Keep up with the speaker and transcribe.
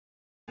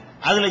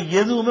அதுல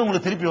எதுவுமே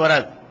உங்களுக்கு திருப்பி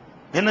வராது.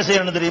 என்ன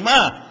செய்யணும் தெரியுமா?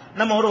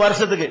 நம்ம ஒரு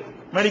வருஷத்துக்கு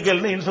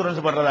மெடிக்கல்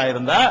இன்சூரன்ஸ் பண்றதா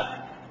இருந்தா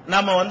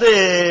நம்ம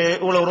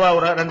இவ்வளவு ரூபா,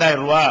 ஒரு 2000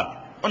 ரூபா,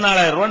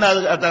 4000 ரூபா,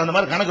 அதுக்கு அந்த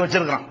மாதிரி கணக்கு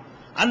வச்சிருக்கிறோம்.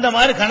 அந்த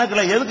மாதிரி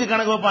கணக்குல எதுக்கு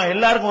கணக்கு வைப்பான்?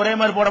 எல்லாருக்கும் ஒரே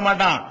மாதிரி போட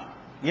மாட்டான்.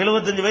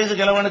 75 வயசு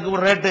கிழவனுக்கு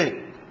ஒரு ரேட்டு,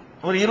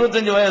 ஒரு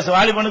 25 வயசு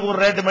வாலிபனுக்கு ஒரு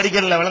ரேட்டு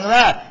மெடிக்கல்ல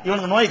விளங்குதா?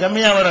 இவனுக்கு நோய்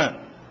கம்மியா வரும்,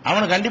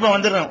 அவனுக்கு கண்டிப்பா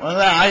வந்துடும்.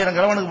 1000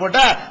 கிழவனுக்கு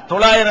போட்டா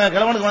 900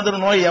 கிழவனுக்கு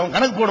வந்துடும் நோய். அவன்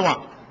கணக்கு போடுவான்.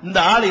 இந்த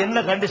ஆள்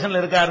என்ன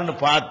கண்டிஷன்ல இருக்காருன்னு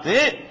பார்த்து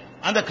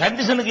அந்த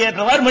கண்டிஷனுக்கு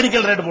ஏற்றவாறு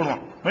மெடிக்கல் ரேட்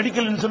போடுவான்.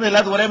 மெடிக்கல் இன்சூரன்ஸ்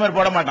எல்லாத்துக்கும் ஒரே மாதிரி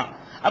போட மாட்டான்.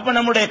 அப்ப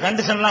நம்முடைய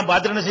கண்டிஷன் எல்லாம்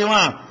பார்த்துட்டு என்ன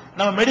செய்வான்?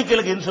 நம்ம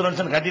மெடிக்கலுக்கு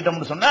இன்சூரன்ஸ்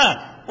கட்டிட்டோம்னு சொன்னா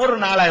ஒரு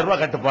 4000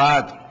 ரூபாய் கட்டுப்பா.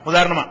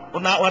 உதாரணமா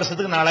ஒரு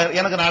வருஷத்துக்கு 4000,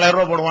 எனக்கு 4000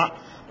 ரூபாய் போடுவான்.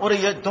 ஒரு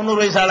 90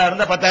 வயசு ஆளா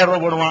இருந்தா 10,000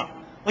 ரூபாய் போடுவான்.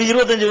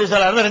 25 வயசு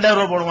ஆளா இருந்தா 2000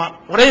 ரூபாய் போடுவான்.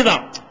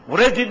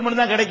 ஒரே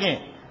ட்ரீட்மெண்ட் தான் கிடைக்கும்.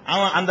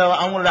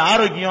 அவங்களுடைய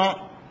ஆரோக்கியம்,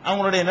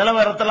 அவங்களுடைய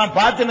நிலவரத்தெல்லாம்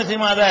பார்த்து என்ன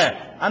செய்வான்? அதை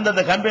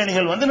அந்த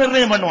கம்பெனிகள்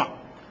நிர்ணயம் பண்ணுவான்.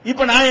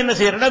 இப்ப நான் என்ன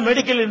செய்யறேன்னா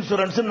மெடிக்கல்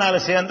இன்சூரன்ஸ்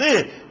சேர்ந்து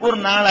ஒரு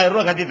 4000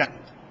 ரூபாய் கட்டிட்டேன்.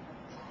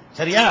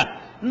 சரியா?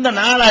 இந்த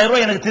 4000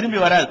 ரூபாய் எனக்கு திரும்பி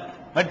வராது,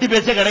 வட்டி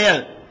பேச்சே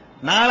கிடையாது.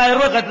 4000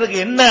 ரூபாய்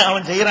கட்டுறதுக்கு என்ன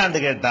அவன்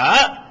செய்யறான்னு கேட்டா,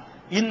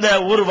 இந்த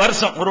ஒரு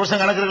வருஷம்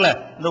கணக்கு இருக்குல்ல,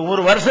 இந்த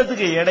ஒரு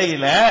வருஷத்துக்கு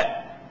இடையில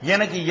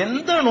எனக்கு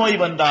எந்த நோய்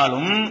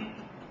வந்தாலும்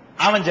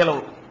அவன்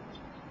செலவு,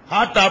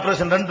 ஹார்ட்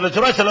ஆபரேஷன் 2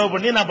 லட்சம் ரூபாய் செலவு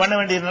பண்ணி நான் பண்ண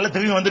வேண்டியதுனால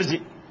திரும்பி வந்துருச்சு.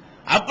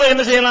 அப்ப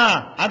என்ன செய்யலாம்?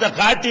 அதை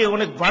காட்டி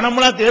உனக்கு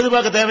பணம்லாம்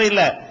எதிர்பார்க்க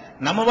தேவையில்லை,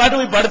 நம்ம பாட்டு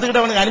போய்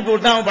படுத்துக்கிட்டு அவனுக்கு அனுப்பி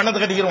விட்டா அவன் பணத்தை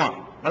கட்டிக்கிறான்.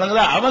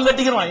 அவன்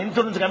கட்டிக்கிறான்.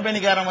 இன்சூரன்ஸ்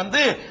கம்பெனிக்காரன்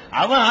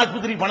அவன்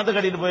ஆஸ்பத்திரிக்கு பணத்தை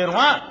கட்டிட்டு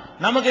போயிருவான்.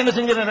 நமக்கு என்ன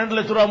செஞ்சிருவான்? 2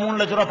 லட்சம் ரூபாய், 3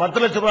 லட்சம் ரூபாய், 10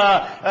 லட்சம் ரூபாய்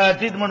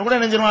ட்ரீட்மெண்ட் கூட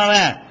நினைச்சிருவான்.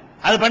 அவன்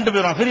அது பண்ணிட்டு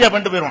போயிருவான், ஃப்ரீயா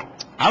பண்ணிட்டு போயிருவான்.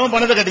 அவன்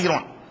பணத்தை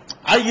கட்டிக்கிறான்.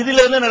 அது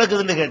இதுல இருந்து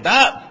நடக்குதுன்னு கேட்டா,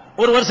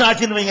 ஒரு வருஷம்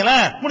ஆச்சுன்னு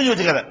வைங்களேன், முடிஞ்சு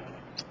வச்சுக்காத.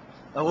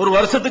 ஒரு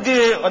வருஷத்துக்கு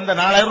அந்த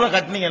 4000 ரூபாய்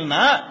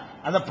கட்டினீங்கன்னா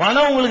அந்த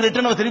பணம் உங்களுக்கு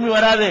ரிட்டர்ன் திரும்பி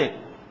வராது.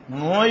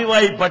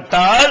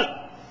 நோய்வாய்ப்பட்டால்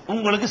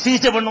உங்களுக்கு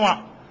சிகிச்சை பண்ணுவான்.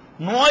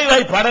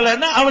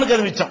 நோய்வாய்ப்படலைன்னா அவனுக்கு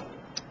அது மிச்சம்.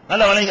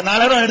 நல்ல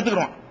 4000 ரூபாய்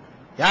எடுத்துக்கிறோம்.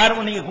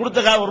 யாரும் நீங்க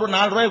கொடுத்த ஒரு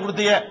 4 ரூபாய்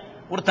கொடுத்தீங்க,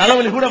 ஒரு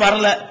தலைவலி கூட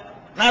வரல,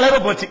 4000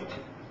 ரூபாய் போச்சு.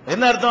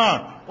 என்ன அர்த்தம்?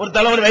 ஒரு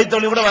தலைவலி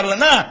வயிற்று கூட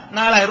வரலன்னா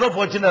 4000 ரூபாய்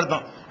போச்சுன்னு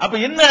அர்த்தம். அப்ப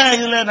என்ன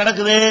இதுல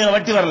நடக்குது?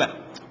 வட்டி வரல.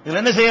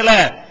 இதுல என்ன செய்யல?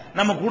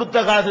 நம்ம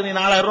கொடுத்த காசு நீ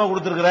 4000 ரூபாய்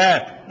கொடுத்திருக்கிற,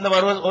 இந்த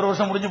ஒரு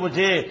வருஷம் முடிஞ்சு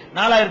போச்சு,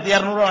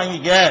 4200 ரூபாய்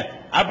வாங்கிக்க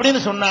அப்படின்னு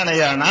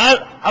சொன்னானேயானால்,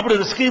 அப்படி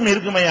ஒரு ஸ்கீம்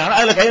இருக்குமே,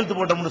 அதுல கையெழுத்து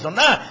போட்டோம்னு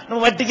சொன்னா நம்ம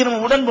வட்டிக்கு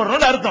நம்ம உடன்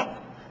போடுறோம் அர்த்தம்.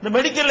 இந்த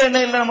மெடிக்கல் என்ன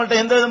இல்ல,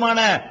 நம்மள்ட்ட எந்த விதமான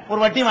ஒரு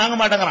வட்டியும் வாங்க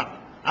மாட்டேங்கிறான்.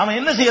 அவன்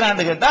என்ன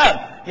செய்யறான்னு கேட்டா,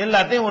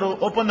 எல்லாத்தையும் ஒரு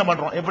ஒப்பந்தம்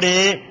பண்றோம். எப்படி?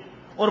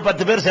 ஒரு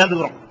 10 பேர்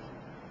சேர்ந்துக்கிறோம்.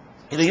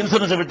 இது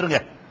இன்சூரன்ஸ் விட்டுருங்க,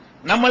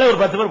 நம்மளே ஒரு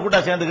 10 பேர் கூட்டா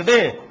சேர்ந்துக்கிட்டு,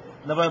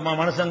 இந்த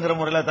மனுஷங்கிற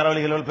முறையில்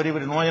தலைவலிகள் பெரிய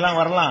பெரிய நோயெல்லாம்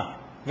வரலாம்,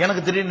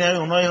 எனக்கு திடீர்னு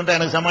நோய் வந்தா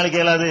எனக்கு சமாளிக்க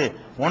இயலாது,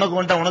 உனக்கு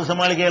வந்தா உனக்கு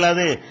சமாளிக்க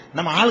இயலாது,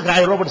 நம்ம ஆளுக்கு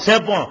 1000 ரூபாய் போட்டு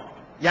சேர்ப்போம்,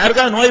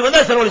 யாருக்காவது நோய்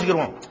வந்தா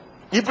செலவழிச்சுக்கிறோம்.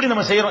 இப்படி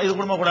நம்ம செய்யறோம். இது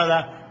குடும்ப கூடாதா?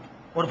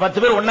 ஒரு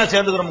 10 பேர் ஒன்னா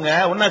சேர்ந்துக்கிறோம்ங்க.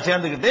 ஒன்னா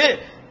சேர்ந்துக்கிட்டு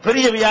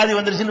பெரிய வியாதி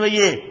வந்துருச்சுன்னு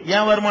வையே,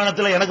 என்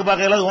வருமானத்துல எனக்கு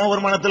பார்க்க இயலாது, உன்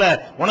வருமானத்துல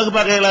உனக்கு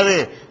பார்க்க இயலாது,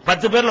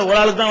 10 பேர்ல ஒரு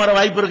ஆளுக்கு தான் வர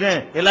வாய்ப்பு இருக்கு,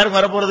 எல்லாருக்கும்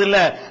வரப்போறது இல்ல.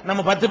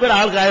 நம்ம 10 பேர்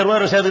ஆளுக்கு 1000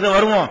 ரூபாய் சேர்த்துக்கிட்டு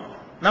வருவோம்,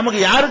 நமக்கு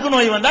யாருக்கு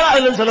நோய் வந்தாலும்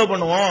அதுல செலவு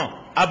பண்ணுவோம்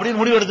அப்படின்னு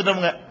முடிவு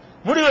எடுத்துட்டோம்ங்க.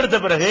 முடிவெடுத்த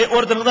பிறகு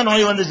ஒருத்தருக்கு தான்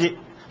நோய் வந்துச்சு,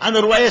 அந்த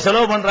ரூபாயை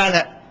செலவு பண்றாங்க.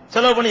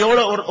 செலவு பண்ணி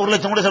எவ்வளவு? 1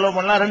 லட்சம் கூட செலவு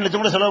பண்ணலாம், 2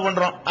 லட்சம் கூட செலவு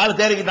பண்றோம். ஆளு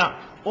தேறிக்கிட்டான்.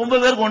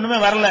 9 பேருக்கு ஒண்ணுமே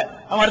வரல.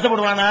 அவன்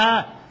வருத்தப்படுவானா?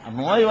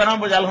 நோய் வராம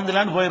போய்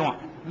அல்ஹம்துலில்லாஹ்னு போயிருவான்.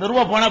 இந்த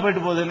ரூபா போனா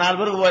போயிட்டு போகுது, 4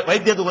 பேருக்கு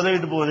வைத்தியத்துக்கு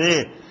உதவிட்டு போகுது.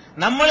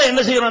 நம்மளே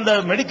என்ன செய்யறோம்? அந்த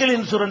மெடிக்கல்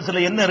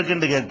இன்சூரன்ஸ்ல என்ன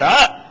இருக்குன்னு கேட்டா,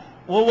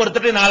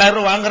 ஒவ்வொருத்தரையும் 4000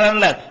 ரூபாய்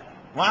வாங்குறான்ல,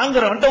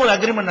 வாங்குறவன்ட்ட ஒரு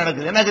அக்ரிமெண்ட்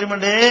நடக்குது. என்ன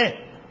அக்ரிமெண்ட்?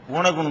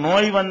 உனக்கு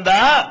நோய் வந்தா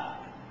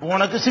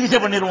உனக்கு சிகிச்சை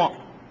பண்ணிடுவோம்,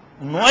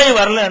 நோய்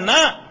வரலன்னா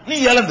நீ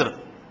இழந்துரும்,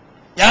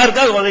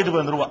 யாருக்காவது உதவிட்டு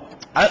வந்துருவான்.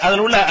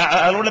 அதுல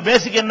உள்ள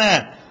பேசிக் என்ன?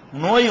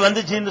 நோய்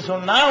வந்துச்சுன்னு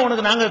சொன்னா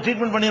உனக்கு நாங்க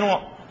ட்ரீட்மெண்ட்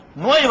பண்ணிடுவோம்,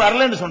 நோய்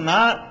வரலன்னு சொன்னா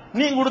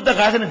நீ கொடுத்த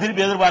காசு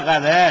திருப்பி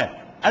எதிர்பார்க்காத,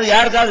 அது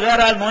யாருக்காவது வேற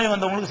ஆள் நோய்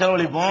வந்தவங்களுக்கு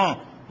செலவழிப்போம்.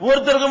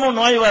 ஒருத்தருக்கும்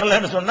நோய்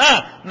வரலன்னு சொன்னா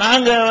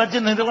நாங்க வச்சு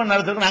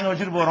நடத்துறதுக்கு நாங்க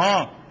வச்சுட்டு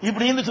போறோம்.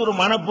 இப்படின்னு ஒரு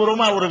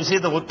மனப்பூர்வமா ஒரு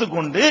விஷயத்தை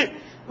ஒத்துக்கொண்டு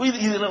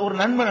இதுல ஒரு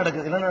நன்மை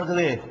நடக்குது. என்ன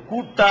நடக்குது?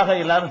 கூட்டாக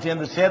எல்லாரும்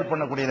சேர்ந்து ஷேர்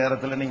பண்ணக்கூடிய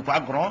நேரத்தில் நீங்க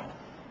பாக்குறோம்,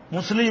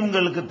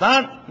 முஸ்லீம்களுக்கு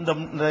தான்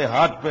இந்த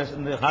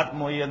ஹார்ட்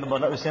நோய்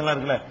அந்த விஷயம்லாம்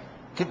இருக்குல்ல,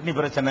 கிட்னி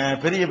பிரச்சனை,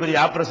 பெரிய பெரிய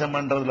ஆபரேஷன்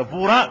பண்றதுல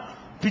பூரா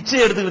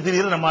பிச்சை எடுத்துக்கிட்டு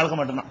தெரியுது நம்ம ஆளுக்க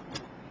மட்டும்தான்.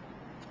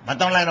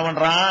 மத்தவங்க என்ன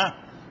பண்றான்?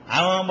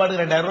 அவன்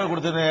பாட்டுக்கு 2000 ரூபாய்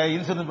கொடுத்து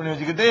இன்சூரன்ஸ் பண்ணி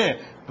வச்சுக்கிட்டு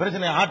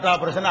பிரச்சனை ஹார்ட்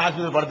ஆபரேஷன்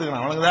ஆஸ்பத்திரி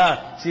படுத்துக்கிறான், அவனுக்குதா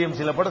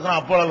சிஎம்சில படுக்கிறான்,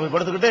 அப்போல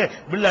படுத்துக்கிட்டு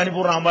பில்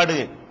அனுப்பிடுறான்,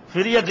 பாட்டுக்கு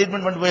ஃப்ரீயா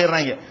ட்ரீட்மெண்ட் பண்ணிட்டு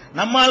போயிடுறாங்க.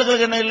 நம்ம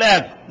ஆளுகளுக்கு என்ன இல்ல,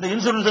 இந்த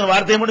இன்சூரன்ஸ்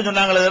வார்த்தையை மட்டும்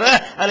சொன்னாங்களே,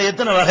 அதுல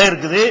எத்தனை வகை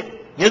இருக்குது,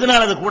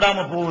 எதனால அது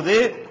கூடாம போகுது,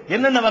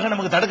 என்னென்ன வகை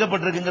நமக்கு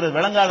தடுக்கப்பட்டிருக்குங்கிறது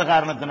விளங்காத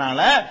காரணத்தினால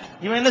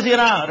இவன் என்ன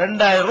செய்யறான்?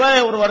 2000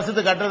 ரூபாய் ஒரு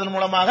வருஷத்துக்கு கட்டுறதன்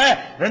மூலமாக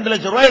 2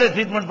 லட்சம் ரூபாய்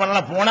ட்ரீட்மெண்ட்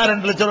பண்ணலாம். போனா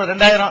 2 லட்சம் ரூபாய்,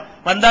 2000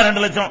 வந்தா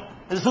 2 லட்சம்.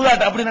 இது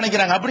சூதாட்டம் அப்படி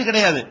நினைக்கிறாங்க. அப்படி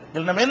கிடையாது.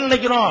 நம்ம என்ன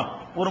நினைக்கிறோம்?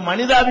 ஒரு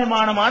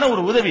மனிதாபிமானமான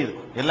ஒரு உதவி. இது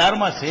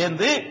எல்லாருமா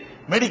சேர்ந்து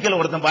மெடிக்கல்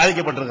ஒருத்தன்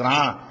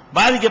பாதிக்கப்பட்டிருக்கிறான்,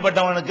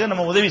 பாதிக்கப்பட்டவனுக்கு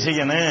நம்ம உதவி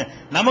செய்யணும்,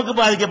 நமக்கு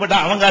பாதிக்கப்பட்ட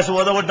அவன் காசு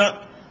உதவட்டும்,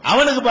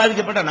 அவனுக்கு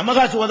பாதிக்கப்பட்ட நம்ம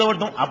காசு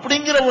உதவட்டும்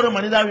அப்படிங்கிற ஒரு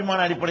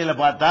மனிதாபிமான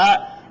அடிப்படையில் பார்த்தா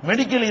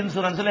மெடிக்கல்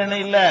இன்சூரன்ஸ்ல என்ன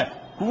இல்ல,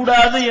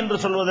 கூடாது என்று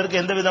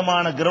சொல்வதற்கு எந்த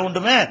விதமான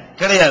கிரவுண்டுமே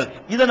கிடையாது.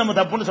 இதை நம்ம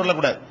தப்புன்னு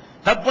சொல்லக்கூடாது.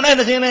 தப்புனா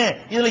என்ன செய்யணும்?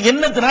 இதுல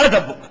என்னத்தினால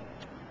தப்பு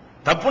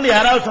தப்புன்னு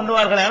யாராவது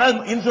சொல்லுவார்கள்,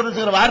 யாராவது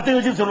இன்சூரன்ஸ் வார்த்தை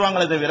வச்சு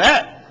சொல்லுவாங்களே தவிர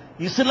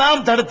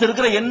இஸ்லாம் தடுத்து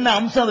இருக்கிற என்ன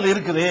அம்சம் அதுல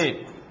இருக்குது?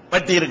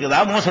 வட்டி இருக்குதா,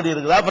 மோசடி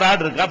இருக்குதா,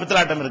 பிராட் இருக்கா,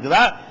 பித்தலாட்டம்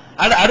இருக்குதா,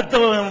 அடுத்த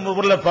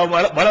ஊர்ல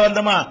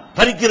பலவந்தமா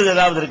பறிக்கிறது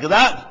ஏதாவது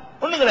இருக்குதா?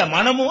 ஒண்ணு கிடையாது.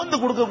 மனமும் வந்து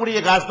கொடுக்கக்கூடிய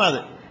காசு தான் அது.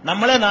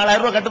 நம்மளே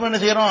 4000 ரூபாய் கட்டணும்,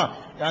 என்ன செய்யறோம்?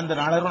 அந்த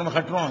 4000 ரூபாய் நம்ம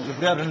கட்டுறோம்,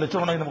 எப்படியா 2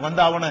 லட்சம் நமக்கு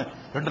வந்து ஆகணும்,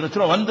 2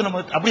 லட்சம் ரூபாய் வந்து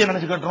நம்ம அப்படியே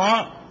நினைச்சு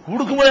கட்டுறோம்.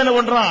 கொடுக்கும்போது என்ன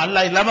பண்றோம்?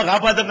 அல்ல இல்லாம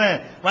காப்பாத்துறேன்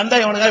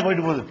வந்தா இவனுக்காக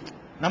போயிட்டு போகுது.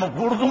 நம்ம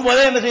கொடுக்கும்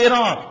போதே என்ன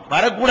செய்யறோம்?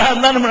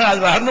 வரக்கூடாதுன்னு தான் நம்ம அது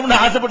வரணும்னு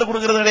ஆசைப்பட்டு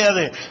கொடுக்கறது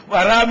கிடையாது.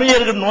 வராமே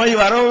இருக்கு, நோய்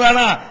வரவும்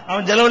வேணாம்,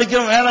 அவன்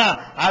செலவழிக்கவும் வேணாம்,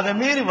 அதை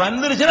மீறி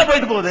வந்துருச்சுன்னா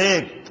போயிட்டு போகுது.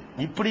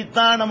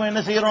 இப்படித்தான் நம்ம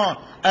என்ன செய்யறோம்?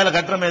 அதுல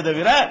கட்டுறமே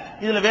தவிர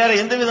இதுல வேற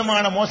எந்த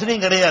விதமான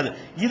மோசடியும் கிடையாது.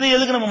 இது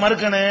எதுக்கு நம்ம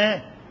மறுக்கணும்?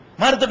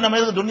 மறுத்துட்டு நம்ம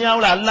எதுக்கு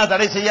துன்யாவுல அல்லாஹ்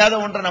தடை செய்யாத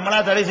ஒன்றை நம்மளா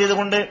தடை செய்து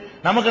கொண்டு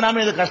நமக்கு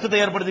நாம இது கஷ்டத்தை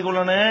ஏற்படுத்திக்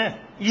கொள்ளணும்.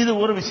 இது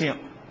ஒரு விஷயம்.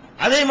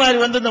 அதே மாதிரி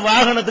வந்து இந்த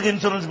வாகனத்துக்கு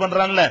இன்சூரன்ஸ்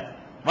பண்றாங்கல்ல,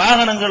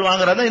 வாகனங்கள்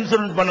வாங்குறத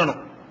இன்சூரன்ஸ்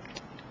பண்ணணும்.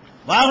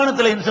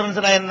 வாகனத்துல இன்சூரன்ஸ்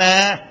என்ன?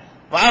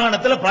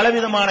 வாகனத்துல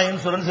பலவிதமான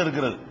இன்சூரன்ஸ்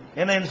இருக்கிறது.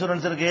 என்ன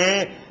இன்சூரன்ஸ் இருக்கு?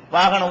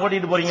 வாகனம்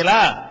ஓட்டிட்டு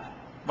போறீங்களா,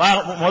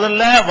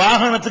 முதல்ல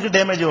வாகனத்துக்கு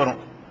டேமேஜ் வரும்,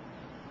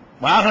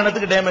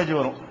 வாகனத்துக்கு டேமேஜ்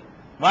வரும்.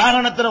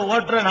 வாகனத்துல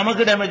ஓட்டுற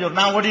நமக்கு டேமேஜ் வரும்.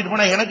 நான் ஓட்டிட்டு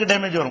போனா எனக்கு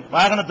டேமேஜ் வரும்.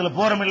 வாகனத்துல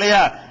போறோம்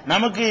இல்லையா,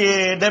 நமக்கு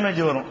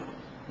டேமேஜ் வரும்.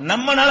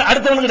 நம்மனால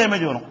அடுத்தவனுக்கு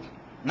டேமேஜ் வரும்.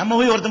 நம்ம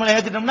போய் ஒருத்த மேல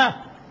ஏத்திட்டோம்னா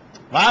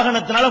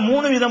வாகனத்தினால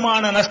 3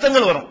 விதமான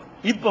நஷ்டங்கள் வரும்.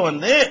 இப்ப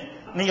வந்து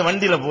நீங்க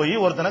வண்டியில போய்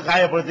ஒருத்தனை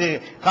காயப்படுத்தி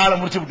காலை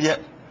முடிச்சு விட்டிய,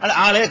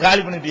 ஆளையே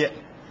காலி பண்ணிட்டிய.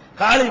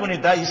 காலி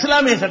பண்ணிட்டா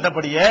இஸ்லாமிய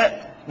சட்டப்படிய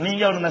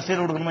நீங்க அவனுக்கு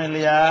நஷ்டம் கொடுக்கணுமா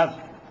இல்லையா?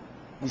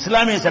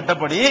 இஸ்லாமிய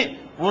சட்டப்படி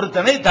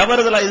ஒருத்தனை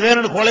தவறுதலா, இது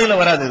வேற கொலையில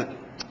வராது,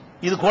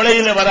 இது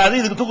கொலையில வராது,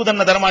 இதுக்கு தூக்கு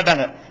தண்டனை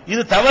தரமாட்டாங்க.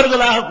 இது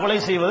தவறுதலாக கொலை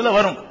செய்வதில்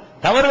வரும்.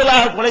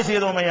 தவறுதலாக கொலை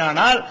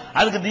செய்தோமையானால்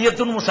அதுக்கு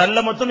தியத்துன்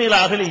முசல்லமத்துன் இலா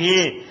அஹ்லிஹி,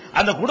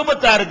 அந்த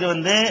குடும்பத்தாருக்கு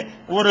வந்து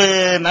ஒரு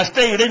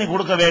நஷ்ட ஈடை நீ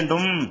கொடுக்க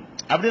வேண்டும்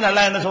அப்படின்னு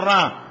அல்லாஹ் என்ன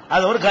சொல்றான்?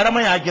 அது ஒரு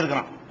கடமை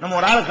ஆக்கியிருக்கிறான். நம்ம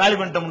ஒரு ஆளை காலி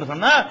பண்ணிட்டோம்னு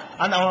சொன்னா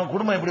அந்த அவன்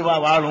குடும்பம் எப்படி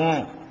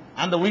வாழும்,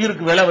 அந்த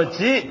உயிருக்கு விலை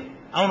வச்சு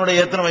அவனுடைய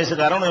எத்தனை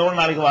வயசுக்காரன் எவ்வளவு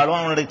நாளைக்கு வாழும்,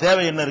 அவனுடைய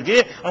தேவை என்ன இருக்கு,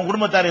 அவன்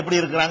குடும்பத்தார் எப்படி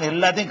இருக்கிறாங்க,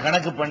 எல்லாத்தையும்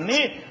கணக்கு பண்ணி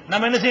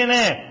நம்ம என்ன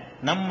செய்யணும்?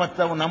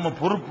 நம்ம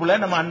பொறுப்புல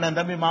நம்ம அண்ணன்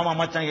தம்பி மாமா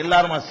மச்சான்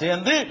எல்லாருமா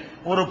சேர்ந்து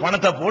ஒரு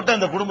பணத்தை போட்டு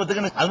அந்த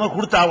குடும்பத்துக்கு அது மாதிரி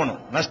கொடுத்தாகணும்.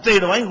 நஷ்ட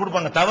ஈடு வாங்கி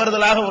கொடுப்பாங்க.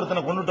 தவறுதலாக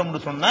ஒருத்தனை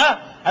கொண்டுட்டோம்னு சொன்னா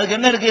அதுக்கு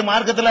என்ன இருக்கு?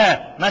 மார்க்கத்துல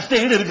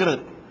நஷ்ட ஈடு இருக்கிறது.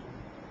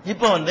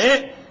 இப்ப வந்து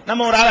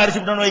நம்ம ஒரு ஆள்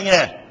அடிச்சுட்டோம்னு வைங்க,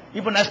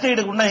 இப்ப நஷ்ட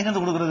ஈடு கொண்டா எங்க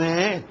இருந்து கொடுக்கறது?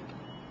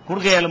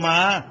 கொடுக்க இயலுமா?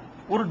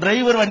 ஒரு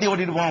டிரைவர் வண்டி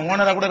ஓட்டிட்டு போவான்,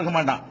 ஓனரா கூட இருக்க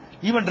மாட்டான்.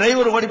 இவன்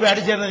டிரைவர் ஓடி போய்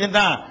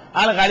அடிச்சிருந்தான்,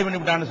 ஆளை காலி பண்ணி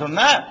விட்டான்னு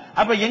சொன்னா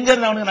அப்ப எங்க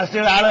இருந்து அவனுக்கு நஷ்ட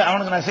ஈடு,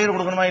 அவனுக்கு நஷ்ட ஈடு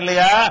கொடுக்கணுமா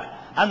இல்லையா?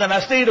 அந்த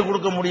நஷ்ட ஈடு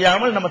கொடுக்க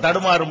முடியாமல் நம்ம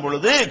தடுமாறும்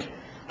பொழுது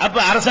அப்ப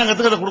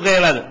அரசாங்கத்துக்கு அதை கொடுக்க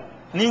இயலாது.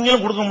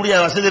 நீங்களும் கொடுக்க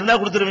முடியாது, வசதி இருந்தா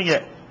கொடுத்துருவீங்க.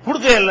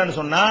 கொடுக்க இயலன்னு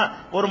சொன்னா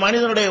ஒரு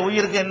மனிதனுடைய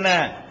உயிருக்கு என்ன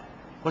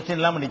கொஸ்டின்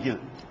இல்லாம நிக்குது,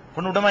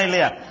 கொண்டு விட்டோமா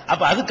இல்லையா?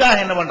 அப்ப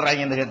அதுக்காக என்ன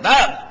பண்றாங்கன்னு கேட்டா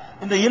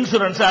இந்த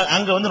இன்சூரன்ஸ்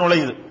அங்க வந்து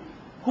நுழையுது.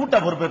 கூட்டா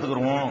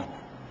பொறுப்பேற்றுக்கிறோம்,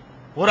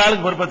 ஒரு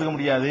ஆளுக்கு பொறுப்பேற்றுக்க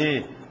முடியாது.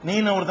 நீ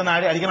ஒருத்தனை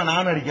அடிக்கலாம்,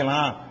 நானும்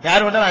அடிக்கலாம்,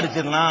 யார் வேண்டாலும்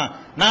அடிச்சிடலாம்.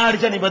 நான்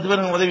அடிச்சா நீ 10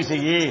 பேருக்கு உதவி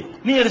செய்யி,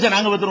 நீ அடிச்சா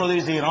நாங்க 10 பேருக்கு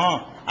உதவி செய்யறோம்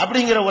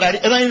அப்படிங்கிற ஒரு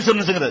அதான்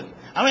இன்சூரன்ஸ்.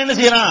 அவன் என்ன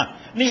செய்யறான்?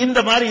 நீ இந்த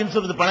மாதிரி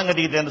இன்சூரன்ஸ் பணம்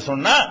கட்டிக்கிட்டேன்னு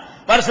சொன்னா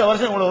வருஷம்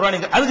இவ்வளவு ரூபா,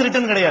 அதுக்கு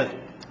ரிட்டர்ன் கிடையாது.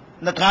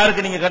 இந்த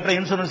காருக்கு நீங்க கட்டுற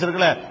இன்சூரன்ஸ்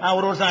இருக்குல்ல,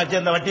 ஒரு வருஷம் ஆச்சு,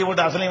 அந்த வட்டியை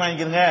போட்டு அசலையும்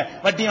வாங்கிக்கிறங்க,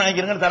 வட்டியும்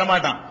வாங்கிக்கிறங்கன்னு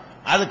தரமாட்டான்.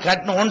 அது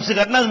கட்டணும், ஒன்ஸ்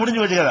கட்டினா அது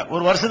முடிஞ்சு வச்சுக்காத.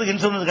 ஒரு வருஷத்துக்கு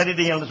இன்சூரன்ஸ்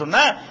கட்டிட்டீங்கன்னு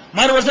சொன்னா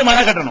மறு வருஷம்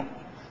மழை கட்டணும்.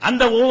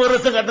 அந்த ஒவ்வொரு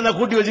வருஷம் கட்டினா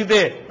கூட்டி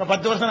வச்சுக்கிட்டு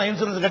 10 வருஷம் நான்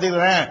இன்சூரன்ஸ்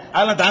கட்டிடுவேன்,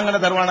 அதெல்லாம் தாங்க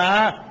தருவானா?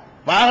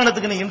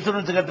 வாகனத்துக்கு நீங்க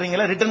இன்சூரன்ஸ்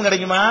கட்டுறீங்களா, ரிட்டர்ன்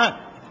கிடைக்குமா?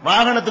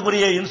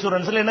 வாகனத்துக்குரிய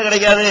இன்சூரன்ஸ்ல என்ன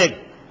கிடைக்காது?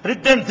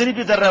 ரிட்டர்ன்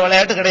திருப்பி தர்ற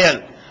விளையாட்டு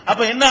கிடையாது.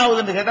 அப்ப என்ன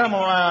ஆகுதுன்னு கேட்டா நம்ம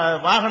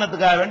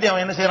வாகனத்துக்காக வேண்டி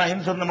அவன் என்ன செய்யறான்?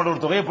 இன்சூரன்ஸ் நம்ம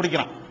ஒரு தொகையை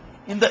பிடிக்கிறான்.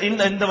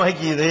 இந்த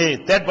வகைக்கு இது,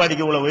 தேர்ட்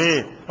பார்ட்டிக்கு உழவு,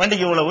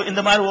 வண்டிக்கு உழவு,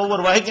 இந்த மாதிரி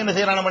ஒவ்வொரு வகைக்கு என்ன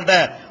செய்யறான்? நம்மள்ட்ட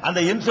அந்த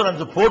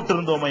இன்சூரன்ஸ் போட்டு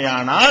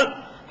இருந்தோமையானால்,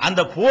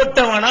 அந்த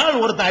போட்டவனால்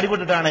ஒருத்தன்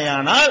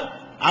அடிபட்டுட்டானேயானால்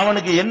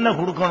அவனுக்கு என்ன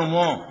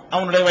கொடுக்கணுமோ,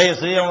 அவனுடைய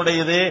வயசு, அவனுடைய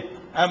இது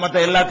மற்ற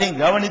எல்லாத்தையும்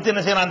கவனித்து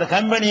என்ன செய்யறான்? அந்த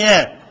கம்பெனியை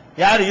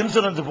யார்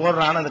இன்சூரன்ஸ்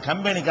போடுறான் அந்த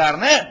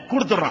கம்பெனிக்காரனை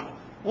கொடுத்துடுறான்.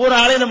 ஒரு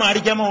ஆளை நம்ம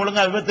அடிக்காம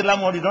ஒழுங்கா விபத்து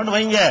இல்லாம ஓட்டிட்டோம்னு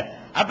வைங்க,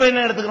 அப்ப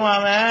என்ன எடுத்துக்கிறோம்?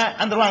 அவன்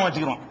அந்த ரூபா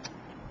வச்சுக்கிறோம்.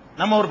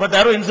 நம்ம ஒரு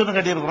 10,000 ரூபாய் இன்சூரன்ஸ்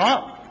கட்டியிருக்கிறோம்,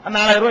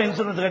 4,000 ரூபாய்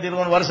இன்சூரன்ஸ்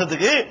கட்டியிருக்கோம்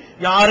வருஷத்துக்கு,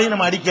 யாரையும்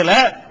நம்ம அடிக்கல,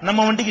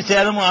 நம்ம வண்டிக்கு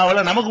சேதமும்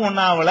ஆகல, நமக்கு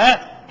ஒன்னும் ஆகல,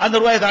 அந்த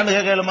ரூபாயை தாண்டு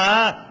கேட்கலுமா?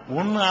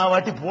 ஒன்னும்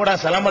ஆவாட்டி போடா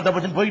சலாமத்தை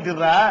பச்சு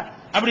போயிட்டு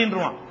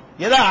அப்படின்றான்.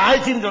 ஏதாவது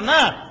ஆயிடுச்சுன்னு சொன்னா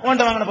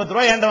உன்ட்ட வாங்கின 10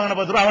 ரூபாய், என்கிட்ட வாங்கின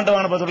 10 ரூபாய், அவன்கிட்ட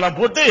வாங்கின 10 ரூபாய்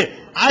போட்டு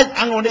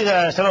அங்க கொண்டு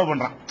செலவு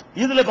பண்றான்.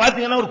 இதுல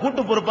பாத்தீங்கன்னா ஒரு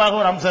கூட்டு பொறுப்பாக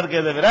ஒரு அம்சம்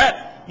இருக்கே தவிர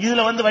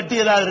இதுல வந்து வட்டி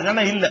ஏதாவது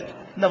இருக்கான்னா இல்ல.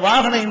 இந்த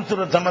வாகன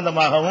இன்சூரன்ஸ்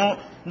சம்பந்தமாகவும்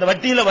இந்த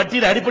வட்டியில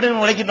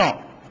அடிப்படையில் உழைக்கிட்டோம்.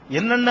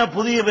 என்னென்ன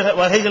புதிய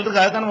வகைகள்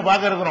இருக்கு அதுதான் நம்ம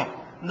பார்க்க இருக்கிறோம்.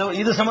 இந்த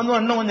இது சம்பந்தமா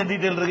இன்னும் கொஞ்சம்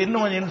டீடைல் இருக்கு,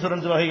 இன்னும் கொஞ்சம்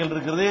இன்சூரன்ஸ் வகைகள்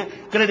இருக்குது,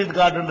 கிரெடிட்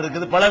கார்டு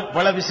இருக்குது,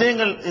 பல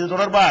விஷயங்கள் இது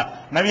தொடர்பா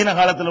நவீன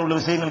காலத்தில் உள்ள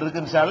விஷயங்கள்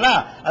இருக்கு. இன்ஷா அல்லாஹ்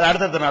அது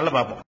அடுத்த நாள்ல பார்ப்போம்.